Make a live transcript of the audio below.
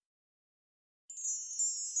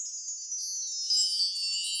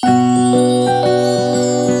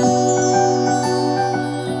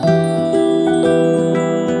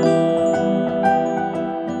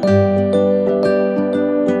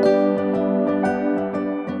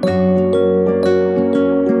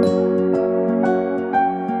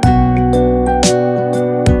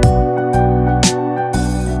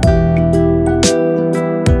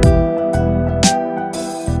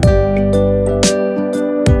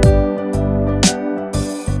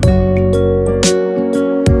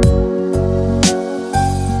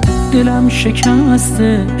دلم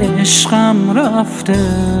شکسته، عشقم رفته،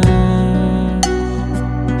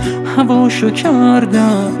 هواشو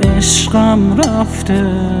کردم، عشقم رفته،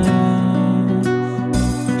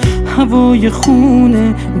 هوای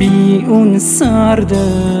خونه بی اون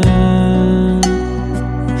سرده،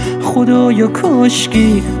 خدایا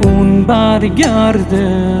کاشکی اون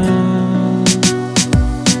برگرده.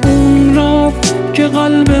 اون رفت که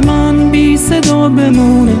قلب من بی صدا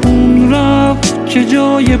بمونه، اون رفت که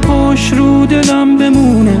جای پاش رو دلم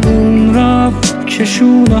بمونه، اون رفت که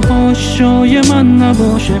شونه هاش جای من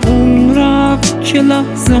نباشه، اون رفت که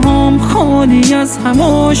لحظه هام خالی از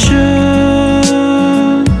هماشه.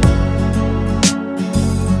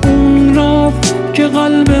 اون رفت که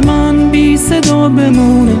قلب من بی صدا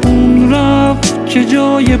بمونه، اون رفت که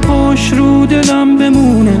جای پاش رو دلم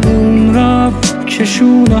بمونه، اون رفت که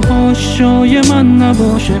شونه هاش جای من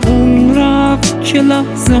نباشه، اون رفت که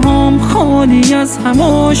لحظه هام خالی از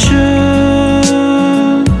هماشه.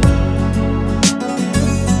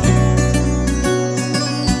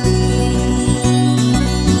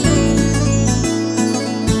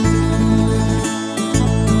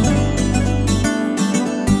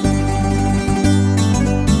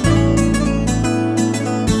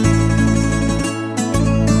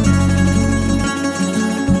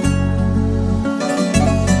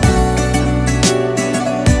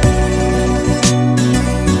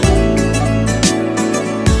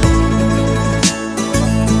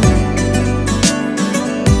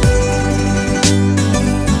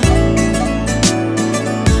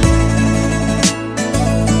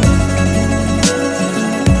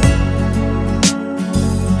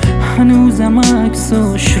 هنوزم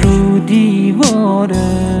عکساش رو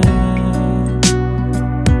دیواره،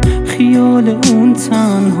 خیال اون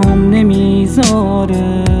تنهام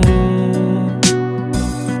نمیذاره،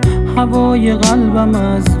 هوای قلبم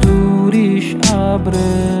از دوریش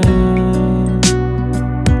ابره،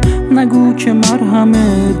 نگو که مرهم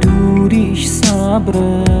دوریش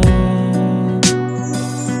صبره.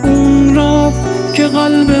 اون رفت که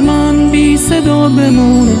قلب من بی صدا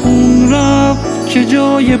بمونه، اون رفت که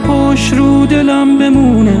جای پاش رو دلم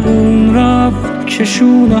بمونه، اون رفت که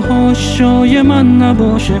شونه هاش جای من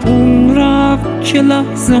نباشه، اون رفت که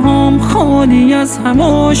لحظه هام خالی از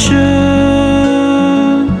هماشه.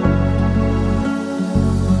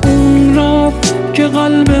 اون رفت که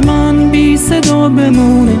قلب من بی صدا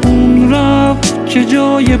بمونه، اون رفت که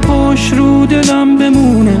جای پاش رو دلم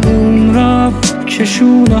بمونه، اون رفت که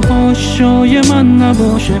شونه هاش جای من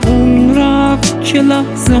نباشه، اون رفت که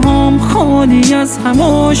لحظه هام خالی از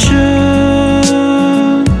هماشه.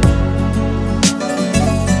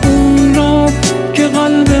 اون رفت که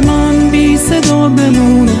قلب من بی صدا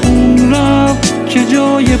بمونه، اون رفت که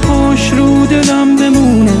جای پاش رو دلم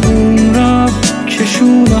بمونه، اون رفت که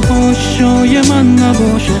شونه هاش جای من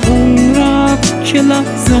نباشه، اون رفت که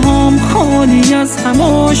لحظه هام خالی از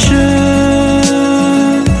هماشه.